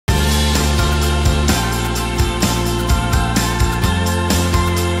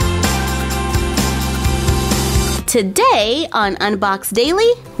Today on Unbox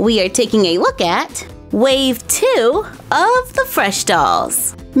Daily, we are taking a look at Wave 2 of the Fresh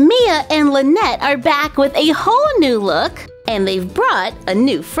Dolls. Mia and Lynette are back with a whole new look, and they've brought a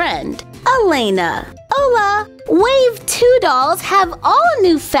new friend, Aleyna. Hola! Wave 2 dolls have all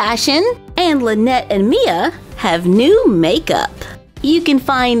new fashion, and Lynette and Mia have new makeup. You can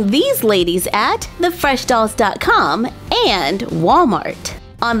find these ladies at thefreshdolls.com and Walmart.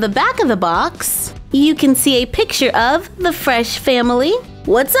 On the back of the box, you can see a picture of the Fresh family.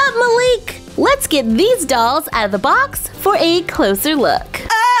 What's up, Malik? Let's get these dolls out of the box for a closer look.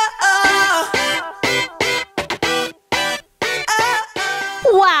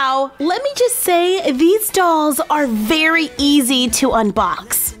 Wow, let me just say these dolls are very easy to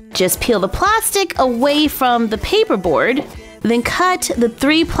unbox. Just peel the plastic away from the paperboard, then cut the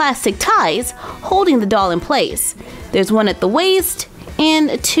 3 plastic ties holding the doll in place. There's one at the waist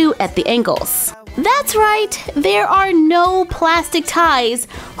and 2 at the ankles. That's right, there are no plastic ties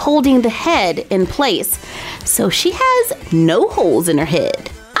holding the head in place, so she has no holes in her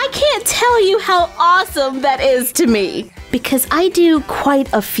head. I can't tell you how awesome that is to me, because I do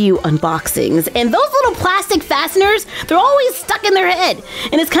quite a few unboxings, and those little plastic fasteners, they're always stuck in their head,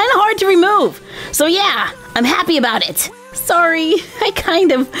 and it's kind of hard to remove. So yeah, I'm happy about it. Sorry, I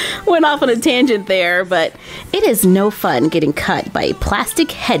kind of went off on a tangent there, but it is no fun getting cut by a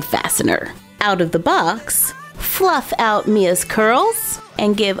plastic head fastener. Out of the box, fluff out Mia's curls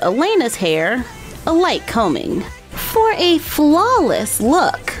and give Aleyna's hair a light combing for a flawless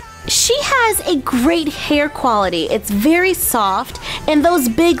look. She has a great hair quality. It's very soft, and those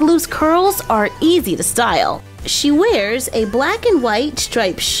big loose curls are easy to style. She wears a black and white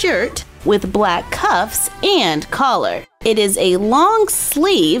striped shirt with black cuffs and collar. It is a long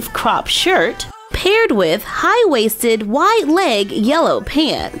sleeve crop shirt paired with high-waisted wide leg yellow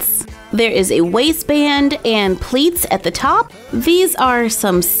pants. There is a waistband and pleats at the top. These are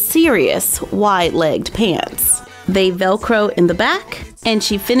some serious wide-legged pants. They Velcro in the back, and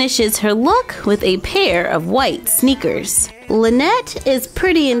she finishes her look with a pair of white sneakers. Lynette is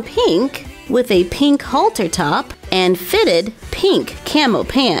pretty in pink with a pink halter top and fitted pink camo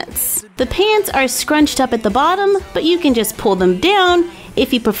pants. The pants are scrunched up at the bottom, but you can just pull them down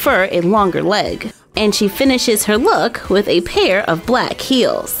if you prefer a longer leg. And she finishes her look with a pair of black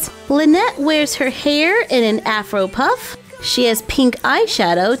heels. Lynette wears her hair in an afro puff. She has pink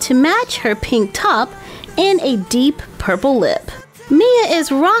eyeshadow to match her pink top and a deep purple lip. Mia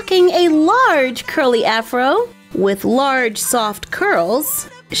is rocking a large curly afro with large soft curls.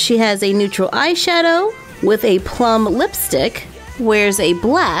 She has a neutral eyeshadow with a plum lipstick, wears a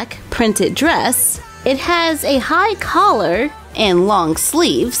black printed dress. It has a high collar and long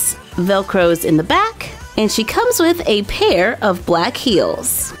sleeves, Velcros in the back, and she comes with a pair of black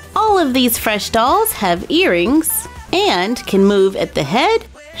heels. All of these Fresh dolls have earrings and can move at the head,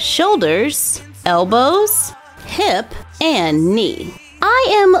 shoulders, elbows, hip, and knee. I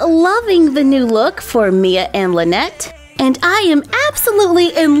am loving the new look for Mia and Lynette, and I am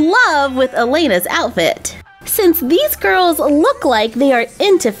absolutely in love with Aleyna's outfit. Since these girls look like they are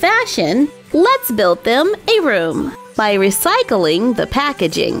into fashion, let's build them a room by recycling the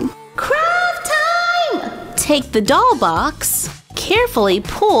packaging. Craft time! Take the doll box, carefully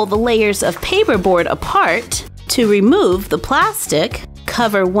pull the layers of paperboard apart to remove the plastic,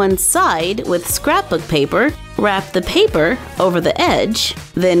 cover one side with scrapbook paper, wrap the paper over the edge,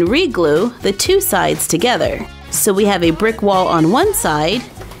 then re-glue the 2 sides together. So we have a brick wall on one side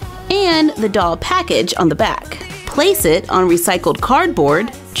and the doll package on the back. Place it on recycled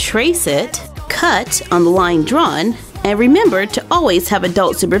cardboard, trace it, cut on the line drawn, and remember to always have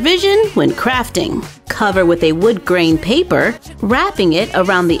adult supervision when crafting. Cover with a wood grain paper, wrapping it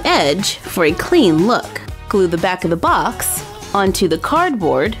around the edge for a clean look. Glue the back of the box onto the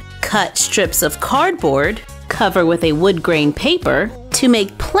cardboard, cut strips of cardboard, cover with a wood grain paper to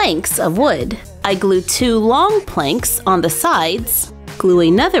make planks of wood. I glue 2 long planks on the sides, glue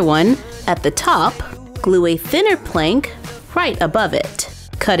another one at the top, glue a thinner plank right above it.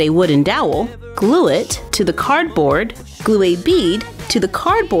 Cut a wooden dowel, glue it to the cardboard, glue a bead to the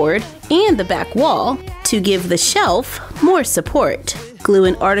cardboard and the back wall to give the shelf more support. Glue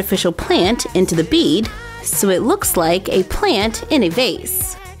an artificial plant into the bead so it looks like a plant in a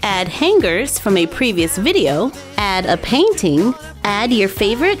vase. Add hangers from a previous video, add a painting, add your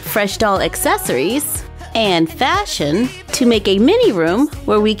favorite Fresh doll accessories, and fashion to make a mini room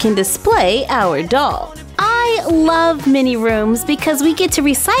where we can display our doll. I love mini rooms because we get to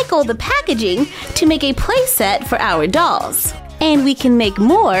recycle the packaging to make a play set for our dolls. And we can make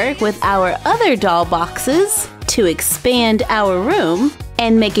more with our other doll boxes to expand our room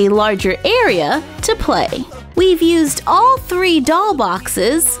and make a larger area to play. We've used all 3 doll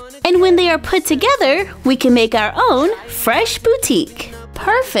boxes, and when they are put together, we can make our own fresh boutique.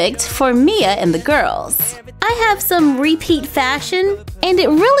 Perfect for Mia and the girls. I have some repeat fashion, and it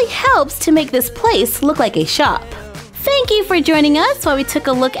really helps to make this place look like a shop. Thank you for joining us while we took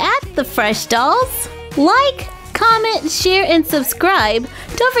a look at the fresh dolls. Like, comment, share, and subscribe.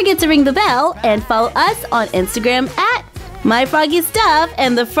 Don't forget to ring the bell and follow us on Instagram at MyFroggyStuff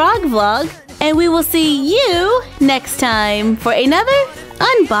and the Frog Vlog. And we will see you next time for another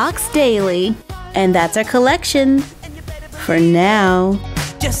Unbox Daily. And that's our collection for now.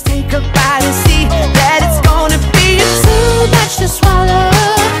 Just take a bite and see that it's gonna be too much to swallow.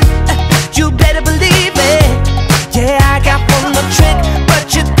 You better believe